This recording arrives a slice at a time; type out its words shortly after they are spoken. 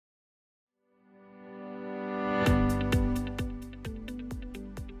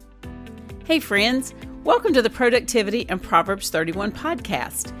Hey friends, welcome to the Productivity and Proverbs 31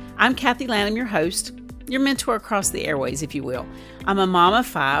 podcast. I'm Kathy Lanham, your host, your mentor across the airways, if you will. I'm a mom of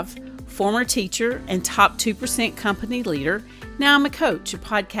 5, former teacher and top 2% company leader. Now I'm a coach, a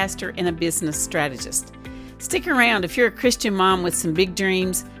podcaster, and a business strategist. Stick around if you're a Christian mom with some big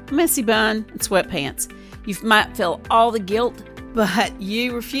dreams, a messy bun, and sweatpants. You might feel all the guilt, but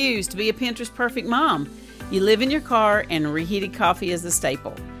you refuse to be a Pinterest perfect mom. You live in your car and reheated coffee is a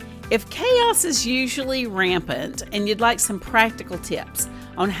staple. If chaos is usually rampant and you'd like some practical tips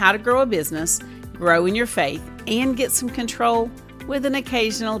on how to grow a business, grow in your faith, and get some control with an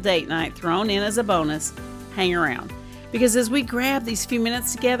occasional date night thrown in as a bonus, hang around. Because as we grab these few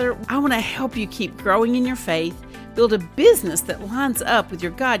minutes together, I want to help you keep growing in your faith, build a business that lines up with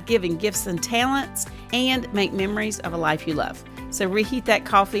your God-given gifts and talents, and make memories of a life you love. So reheat that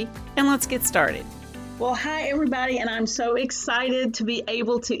coffee and let's get started. Well, hi, everybody, and I'm so excited to be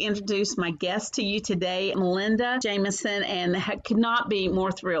able to introduce my guest to you today, Melinda Jamison, and could not be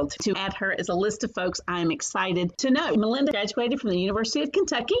more thrilled to add her as a list of folks I am excited to know. Melinda graduated from the University of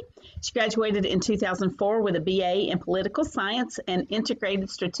Kentucky. She graduated in 2004 with a BA in Political Science and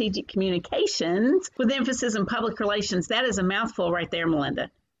Integrated Strategic Communications with emphasis in public relations. That is a mouthful right there, Melinda.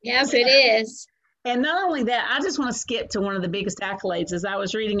 Yes, it is. And not only that, I just want to skip to one of the biggest accolades. As I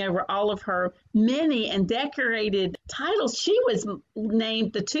was reading over all of her many and decorated titles, she was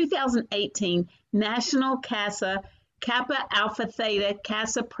named the 2018 National Kappa Alpha Theta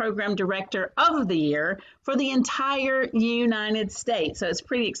CASA Program Director of the Year for the entire United States. So it's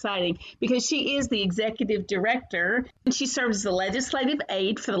pretty exciting because she is the executive director and she serves as the legislative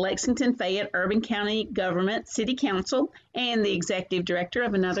aide for the Lexington Fayette Urban County Government City Council and the executive director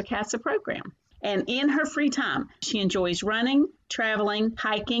of another CASA program. And in her free time, she enjoys running, traveling,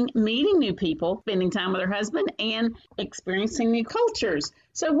 hiking, meeting new people, spending time with her husband, and experiencing new cultures.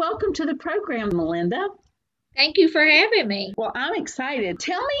 So welcome to the program, Melinda. Thank you for having me. Well, I'm excited.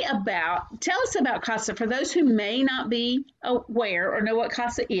 Tell us about CASA. For those who may not be aware or know what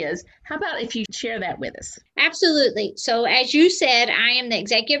CASA is, how about if you share that with us? Absolutely. So as you said, I am the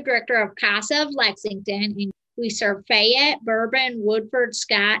executive director of CASA of Lexington, and we serve Fayette, Bourbon, Woodford,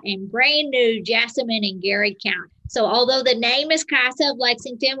 Scott, and brand new Jessamine and Gary County. So although the name is CASA of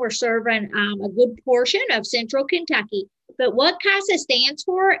Lexington, we're serving a good portion of central Kentucky. But what CASA stands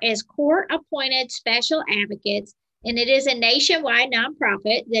for is Court-Appointed Special Advocates, and it is a nationwide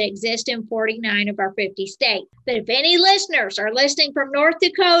nonprofit that exists in 49 of our 50 states. But if any listeners are listening from North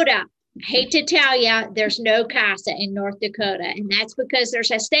Dakota, I hate to tell you, there's no CASA in North Dakota, and that's because there's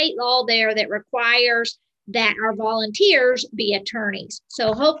a state law there that requires that our volunteers be attorneys.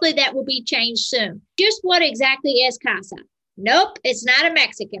 So hopefully that will be changed soon. Just what exactly is CASA? Nope, it's not a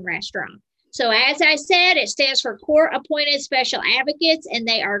Mexican restaurant. So as I said, it stands for Court-Appointed Special Advocates, and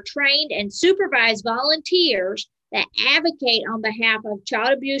they are trained and supervised volunteers that advocate on behalf of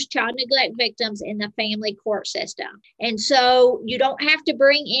child abuse, child neglect victims in the family court system. And so you don't have to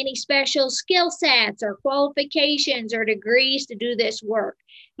bring any special skill sets or qualifications or degrees to do this work.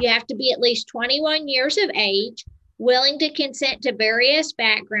 You have to be at least 21 years of age, willing to consent to various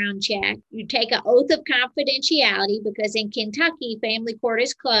background checks. You take an oath of confidentiality because in Kentucky, family court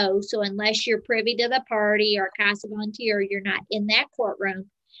is closed. So unless you're privy to the party or a CASA volunteer, you're not in that courtroom.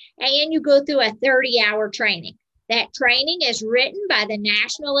 And you go through a 30-hour training. That training is written by the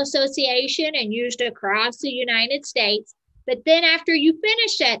National Association and used across the United States. But then after you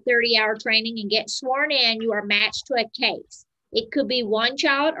finish that 30-hour training and get sworn in, you are matched to a case. It could be one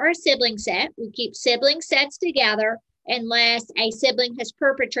child or a sibling set. We keep sibling sets together unless a sibling has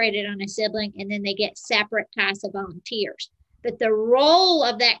perpetrated on a sibling, and then they get separate CASA volunteers. But the role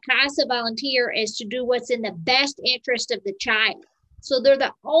of that CASA volunteer is to do what's in the best interest of the child. So they're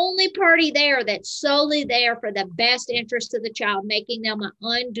the only party there that's solely there for the best interest of the child, making them an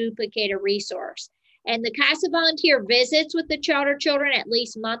unduplicated resource. And the CASA volunteer visits with the child or children at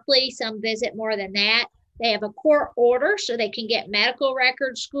least monthly. Some visit more than that. They have a court order so they can get medical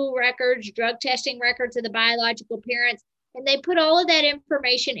records, school records, drug testing records of the biological parents. And they put all of that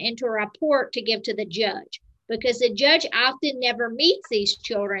information into a report to give to the judge because the judge often never meets these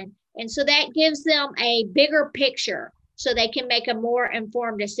children. And so that gives them a bigger picture so they can make a more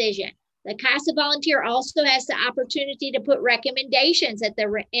informed decision. The CASA volunteer also has the opportunity to put recommendations at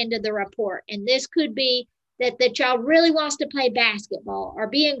the end of the report. And this could be that the child really wants to play basketball or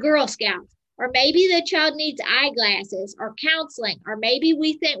be in Girl Scouts. Or maybe the child needs eyeglasses or counseling, or maybe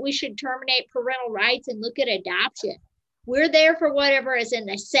we think we should terminate parental rights and look at adoption. We're there for whatever is in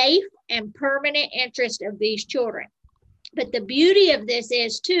the safe and permanent interest of these children. But the beauty of this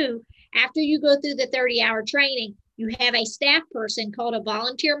is too, after you go through the 30-hour training, You have a staff person called a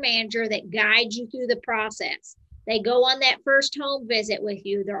volunteer manager that guides you through the process. They go on that first home visit with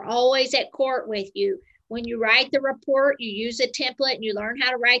you. They're always at court with you. When you write the report, you use a template and you learn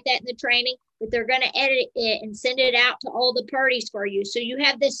how to write that in the training, but they're going to edit it and send it out to all the parties for you. So you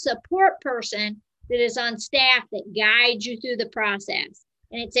have this support person that is on staff that guides you through the process.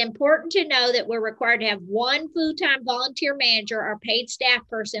 And it's important to know that we're required to have one full-time volunteer manager or paid staff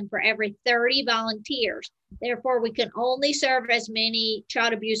person for every 30 volunteers. Therefore, we can only serve as many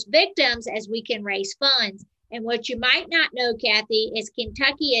child abuse victims as we can raise funds. And what you might not know, Kathy, is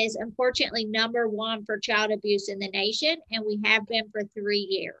Kentucky is unfortunately #1 for child abuse in the nation, and we have been for 3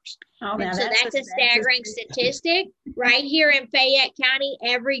 years. Oh, and so that's a staggering statistic. Right here in Fayette County,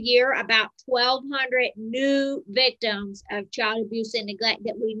 every year, about 1,200 new victims of child abuse and neglect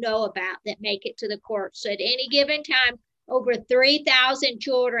that we know about that make it to the courts. So at any given time, over 3,000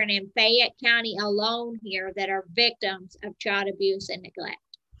 children in Fayette County alone here that are victims of child abuse and neglect.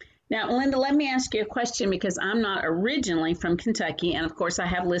 Now, Linda, let me ask you a question because I'm not originally from Kentucky, and of course I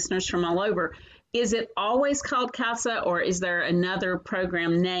have listeners from all over. Is it always called CASA, or is there another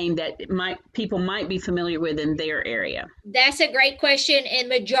program name that people might be familiar with in their area? That's a great question. In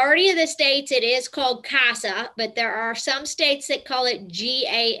majority of the states, it is called CASA, but there are some states that call it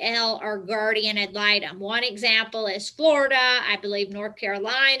GAL or Guardian Ad Litem. One example is Florida. I believe North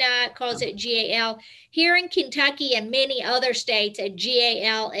Carolina calls it GAL. Here in Kentucky and many other states, a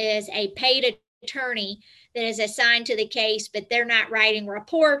GAL is a paid attorney that is assigned to the case, but they're not writing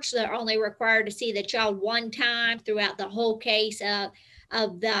reports. They're only required to see the child one time throughout the whole case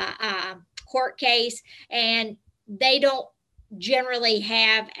of the court case. And they don't generally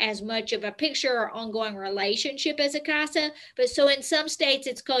have as much of a picture or ongoing relationship as a CASA. But so in some states,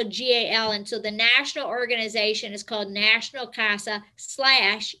 it's called GAL. And so the national organization is called National CASA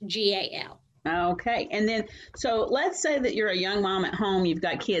 /GAL. Okay. And then, so let's say that you're a young mom at home, you've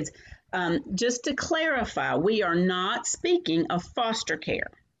got kids. Just to clarify, we are not speaking of foster care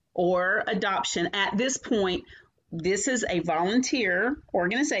or adoption at this point. This is a volunteer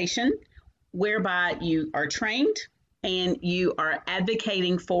organization whereby you are trained and you are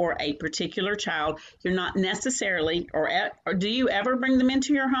advocating for a particular child. You're not necessarily, or do you ever bring them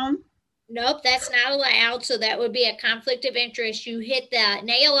into your home? Nope, that's not allowed. So that would be a conflict of interest. You hit the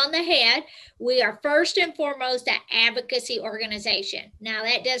nail on the head. We are first and foremost an advocacy organization. Now,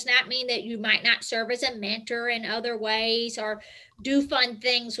 that does not mean that you might not serve as a mentor in other ways or do fun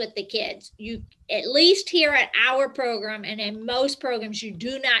things with the kids. You, at least here at our program and in most programs, you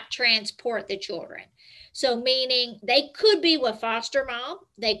do not transport the children. So meaning they could be with foster mom,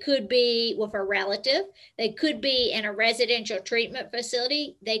 they could be with a relative, they could be in a residential treatment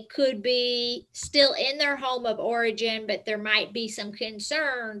facility, they could be still in their home of origin, but there might be some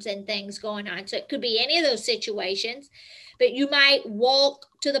concerns and things going on. So it could be any of those situations, but you might walk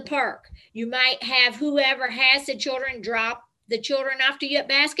to the park. You might have whoever has the children drop the children off to you at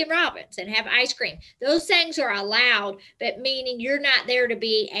Baskin Robbins and have ice cream. Those things are allowed, but meaning you're not there to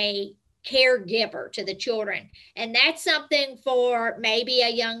be a caregiver to the children. And that's something for maybe a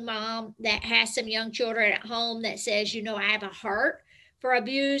young mom that has some young children at home that says, you know, I have a heart for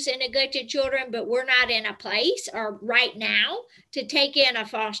abused and neglected children, but we're not in a place or right now to take in a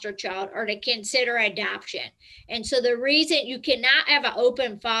foster child or to consider adoption. And so the reason you cannot have an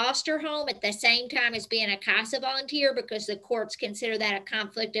open foster home at the same time as being a CASA volunteer, because the courts consider that a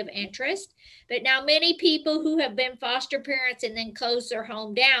conflict of interest. But now many people who have been foster parents and then close their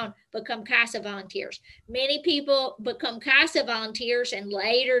home down become CASA volunteers. Many people become CASA volunteers and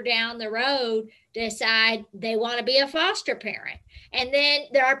later down the road decide they want to be a foster parent. And then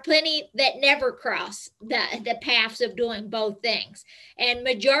there are plenty that never cross the paths of doing both things. And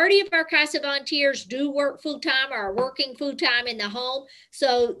majority of our CASA volunteers do work full-time or are working full-time in the home.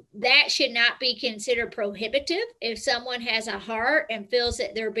 So that should not be considered prohibitive if someone has a heart and feels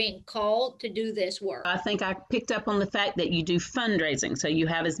that they're being called to do this work. I think I picked up on the fact that you do fundraising. So you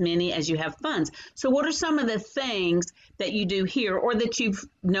have as many as you have funds. So what are some of the things that you do here or that you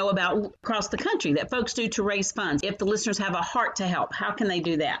know about across the country that folks do to raise funds? If the listeners have a heart to help, how can they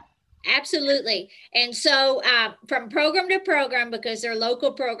do that? Absolutely. And so from program to program, because they're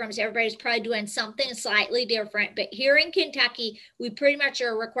local programs, everybody's probably doing something slightly different. But here in Kentucky, we pretty much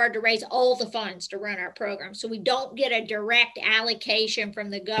are required to raise all the funds to run our program. So we don't get a direct allocation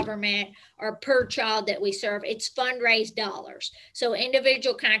from the government or per child that we serve. It's fundraised dollars. So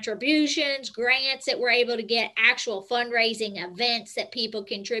individual contributions, grants that we're able to get, actual fundraising events that people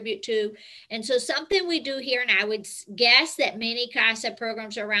contribute to. And so something we do here, and I would guess that many CASA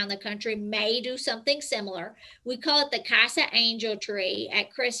programs around the country country may do something similar. We call it the Casa Angel Tree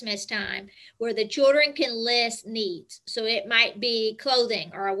at Christmas time, where the children can list needs. So it might be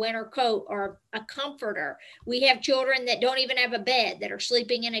clothing or a winter coat or a comforter. We have children that don't even have a bed, that are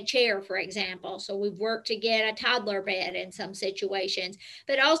sleeping in a chair, for example. So we've worked to get a toddler bed in some situations,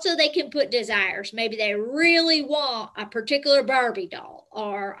 but also they can put desires. Maybe they really want a particular Barbie doll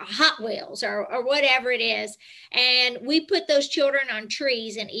or a Hot Wheels or whatever it is. And we put those children on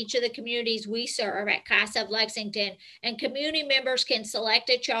trees in each of the communities we serve at Casa of Lexington, and community members can select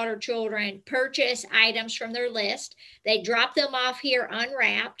a child or children, purchase items from their list. They drop them off here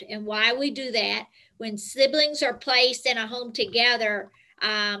unwrapped. And why we do that, when siblings are placed in a home together,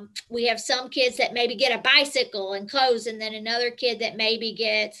 we have some kids that maybe get a bicycle and clothes, and then another kid that maybe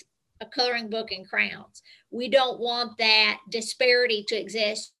gets a coloring book and crayons. We don't want that disparity to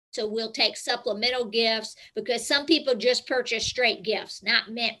exist. So we'll take supplemental gifts, because some people just purchase straight gifts, not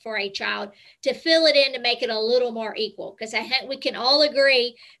meant for a child, to fill it in to make it a little more equal. Because I think we can all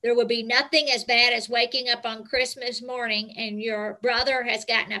agree there would be nothing as bad as waking up on Christmas morning and your brother has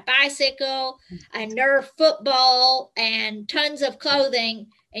gotten a bicycle, a Nerf football, and tons of clothing,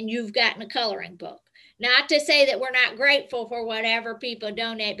 and you've gotten a coloring book. Not to say that we're not grateful for whatever people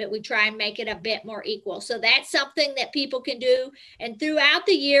donate, but we try and make it a bit more equal. So that's something that people can do. And throughout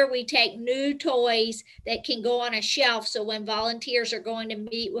the year, we take new toys that can go on a shelf. So when volunteers are going to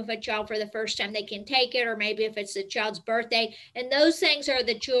meet with a child for the first time, they can take it, or maybe if it's the child's birthday. And those things are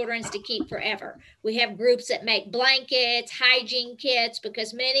the children's to keep forever. We have groups that make blankets, hygiene kits,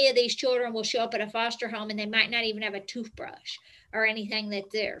 because many of these children will show up at a foster home and they might not even have a toothbrush or anything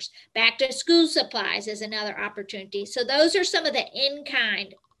that's theirs. Back to school supplies is another opportunity. So those are some of the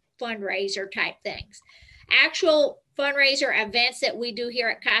in-kind fundraiser type things. Actual fundraiser events that we do here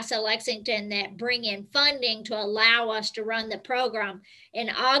at Casa Lexington that bring in funding to allow us to run the program. In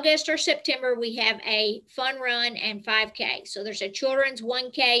August or September, we have a fun run and 5K. So there's a children's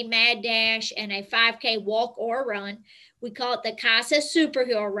 1K Mad Dash and a 5K walk or run. We call it the Casa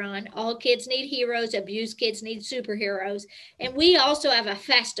Superhero Run. All kids need heroes, abused kids need superheroes. And we also have a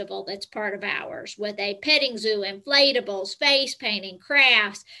festival that's part of ours with a petting zoo, inflatables, face painting,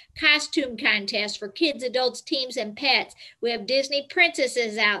 crafts, costume contests for kids, adults, teams, and pets. We have Disney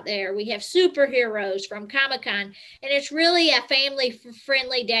princesses out there. We have superheroes from Comic-Con. And it's really a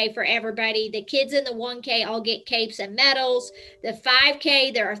family-friendly day for everybody. The kids in the 1K all get capes and medals. The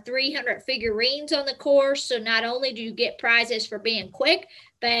 5K, there are 300 figurines on the course. So not only do you get prizes for being quick,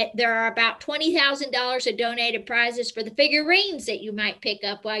 but there are about $20,000 of donated prizes for the figurines that you might pick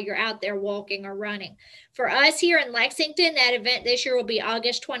up while you're out there walking or running. For us here in Lexington, that event this year will be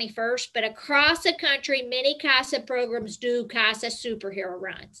August 21st, but across the country, many CASA programs do CASA superhero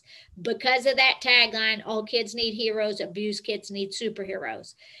runs. Because of that tagline, all kids need heroes, abused kids need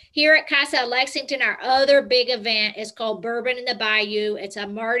superheroes. Here at CASA Lexington, our other big event is called Bourbon in the Bayou. It's a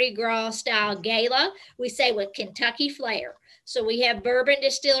Mardi Gras style gala, we say with Kentucky flair. So we have bourbon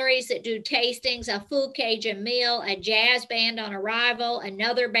distilleries that do tastings, a full Cajun meal, a jazz band on arrival,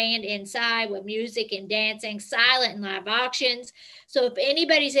 another band inside with music and dancing, silent and live auctions. So if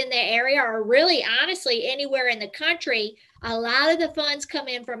anybody's in the area, or really honestly anywhere in the country, a lot of the funds come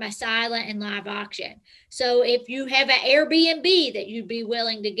in from a silent and live auction. So if you have an Airbnb that you'd be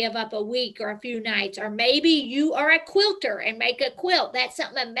willing to give up a week or a few nights, or maybe you are a quilter and make a quilt, that's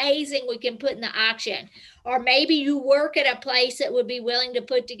something amazing we can put in the auction. Or maybe you work at a place that would be willing to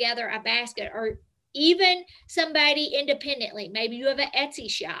put together a basket, or even somebody independently. Maybe you have an Etsy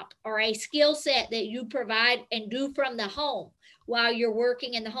shop or a skill set that you provide and do from the home while you're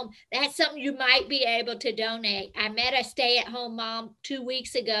working in the home. That's something you might be able to donate. I met a stay-at-home mom 2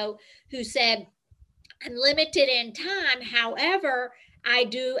 weeks ago who said, I'm limited in time. However, I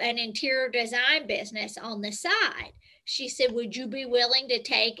do an interior design business on the side. She said, would you be willing to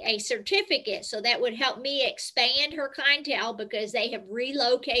take a certificate? So that would help me expand her clientele, because they have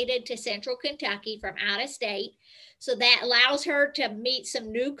relocated to Central Kentucky from out of state. So that allows her to meet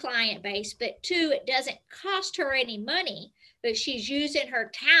some new client base. But two, it doesn't cost her any money, but she's using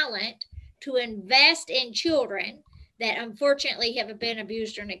her talent to invest in children that unfortunately have been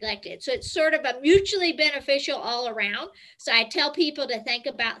abused or neglected. So it's sort of a mutually beneficial all around. So I tell people to think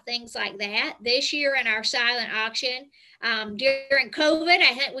about things like that. This year in our silent auction, during COVID,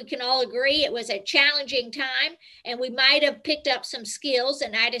 I think we can all agree it was a challenging time, and we might have picked up some skills,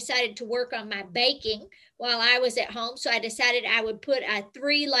 and I decided to work on my baking while I was at home. So I decided I would put a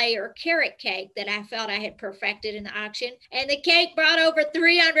 3-layer carrot cake that I felt I had perfected in the auction, and the cake brought over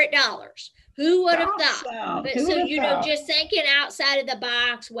 $300. Who would have thought? But so, just thinking outside of the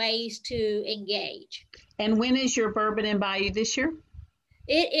box, ways to engage. And when is your Bourbon in Bayou this year?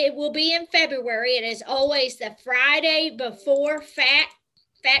 It will be in February. It is always the Friday before Fat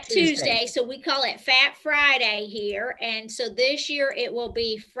Tuesday. So we call it Fat Friday here. And so this year it will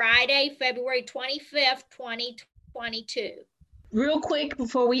be Friday, February 25th, 2022. Real quick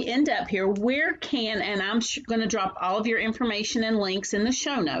before we end up here, where can, and I'm going to drop all of your information and links in the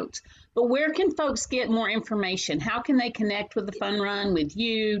show notes, but where can folks get more information? How can they connect with the Fun Run, with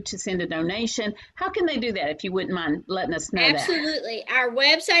you, to send a donation? How can they do that, if you wouldn't mind letting us know? Absolutely. Our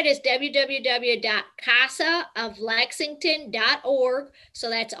website is www.casaoflexington.org. So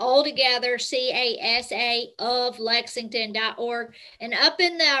that's all together, CASA of Lexington.org. And up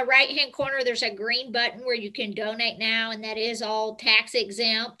in the right-hand corner, there's a green button where you can donate now, and that is all tax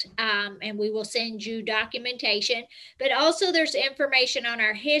exempt, and we will send you documentation. But also there's information on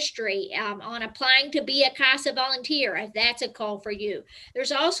our history, on applying to be a CASA volunteer, if that's a call for you.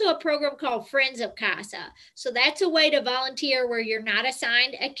 There's also a program called Friends of CASA. So that's a way to volunteer where you're not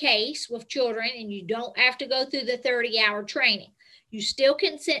assigned a case with children and you don't have to go through the 30-hour training. You still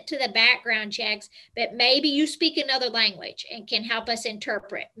consent to the background checks, but maybe you speak another language and can help us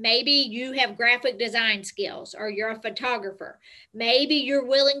interpret. Maybe you have graphic design skills, or you're a photographer. Maybe you're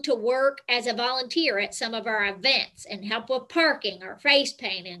willing to work as a volunteer at some of our events and help with parking or face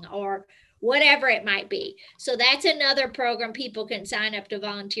painting or whatever it might be. So that's another program people can sign up to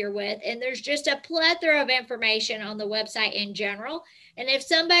volunteer with. And there's just a plethora of information on the website in general. And if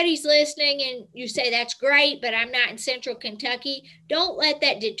somebody's listening and you say, that's great, but I'm not in Central Kentucky, don't let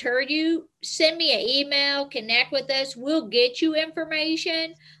that deter you. Send me an email, connect with us. We'll get you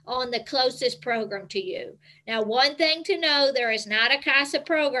information on the closest program to you. Now, one thing to know, there is not a CASA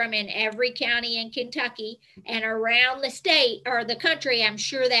program in every county in Kentucky, and around the state or the country, I'm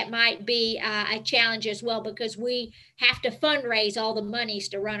sure that might be a challenge as well, because we have to fundraise all the monies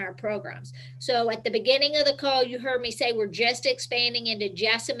to run our programs. So at the beginning of the call, you heard me say we're just expanding into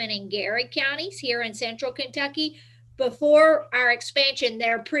Jessamine and Gary counties here in Central Kentucky. Before our expansion,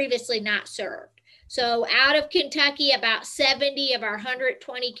 they're previously not served. So out of Kentucky, about 70 of our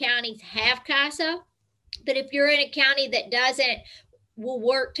 120 counties have CASA. But if you're in a county that doesn't, we'll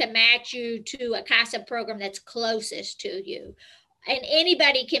work to match you to a CASA program that's closest to you. And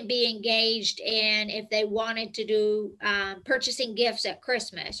anybody can be engaged in, if they wanted to do purchasing gifts at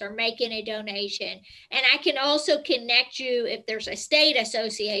Christmas or making a donation. And I can also connect you if there's a state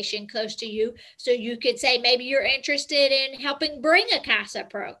association close to you. So you could say maybe you're interested in helping bring a CASA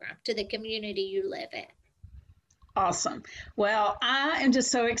program to the community you live in. Awesome. Well, I am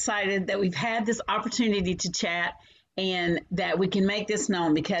just so excited that we've had this opportunity to chat and that we can make this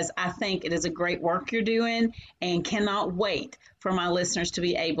known, because I think it is a great work you're doing, and cannot wait for my listeners to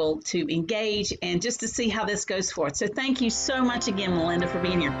be able to engage and just to see how this goes forth. So thank you so much again, Melinda, for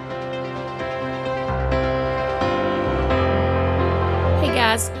being here. Hey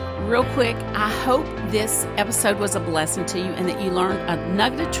guys, real quick, I hope this episode was a blessing to you and that you learned a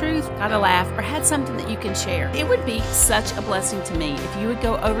nugget of truth, got a laugh, or had something that you can share. It would be such a blessing to me if you would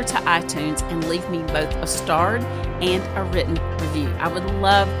go over to iTunes and leave me both a starred and a written review. I would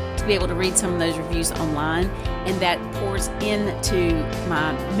love to be able to read some of those reviews online, and that pours into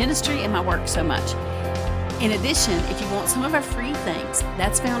my ministry and my work so much. In addition, if you want some of our free things,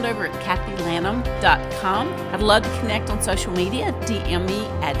 that's found over at KathyLanham.com. I'd love to connect on social media. DM me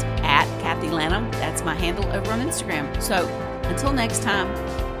at Kathy Lanham. That's my handle over on Instagram. So until next time,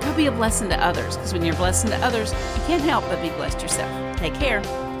 go be a blessing to others, because when you're a blessing to others, you can't help but be blessed yourself. Take care.